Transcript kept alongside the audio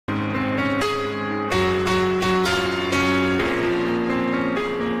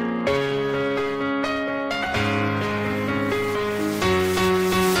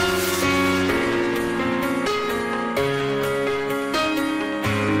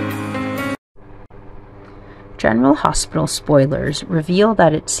General Hospital spoilers reveal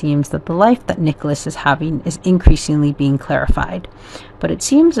that it seems that the life that Nikolas is having is increasingly being clarified, but it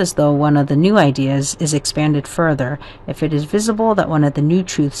seems as though one of the new ideas is expanded further if it is visible that one of the new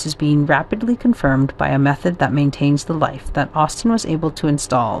truths is being rapidly confirmed by a method that maintains the life that Austin was able to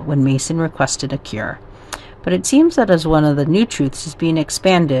install when Mason requested a cure. But it seems that as one of the new truths is being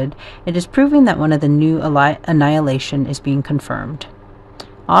expanded, it is proving that one of the new annihilation is being confirmed.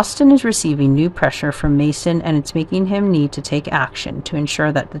 Austin is receiving new pressure from Mason, and it's making him need to take action to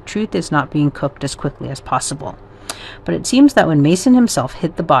ensure that the truth is not being cooked as quickly as possible. But it seems that when Mason himself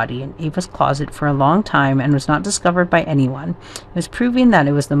hid the body in Ava's closet for a long time and was not discovered by anyone, it was proving that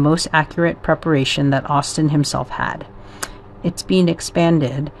it was the most accurate preparation that Austin himself had. It's being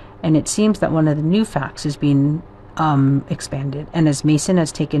expanded, and it seems that one of the new facts is being expanded, and as Mason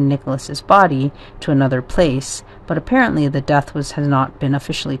has taken Nikolas's body to another place, but apparently the death has not been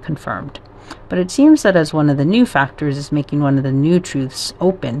officially confirmed. But it seems that as one of the new factors is making one of the new truths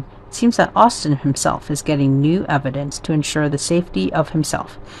open, it seems that Austin himself is getting new evidence to ensure the safety of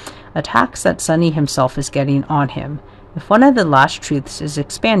himself, attacks that Sonny himself is getting on him. If one of the last truths is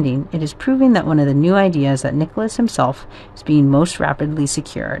expanding, it is proving that one of the new ideas that Nikolas himself is being most rapidly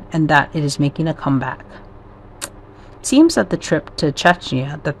secured, and that it is making a comeback. It seems that the trip to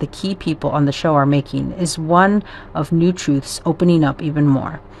Chechnya that the key people on the show are making is one of new truths opening up even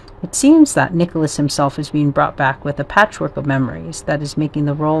more. It seems that Nikolas himself is being brought back with a patchwork of memories that is making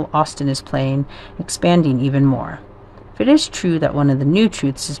the role Austin is playing expanding even more. If it is true that one of the new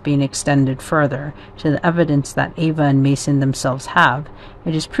truths is being extended further to the evidence that Ava and Mason themselves have,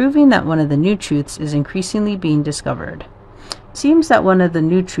 it is proving that one of the new truths is increasingly being discovered. It seems that one of the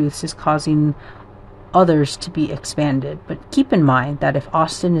new truths is causing others to be expanded, but keep in mind that if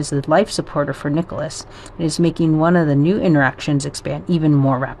Austin is the life supporter for Nikolas, it is making one of the new interactions expand even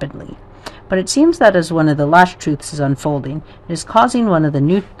more rapidly. But it seems that as one of the last truths is unfolding, it is causing one of the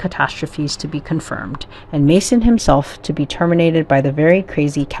new catastrophes to be confirmed, and Mason himself to be terminated by the very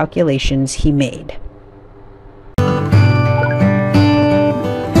crazy calculations he made.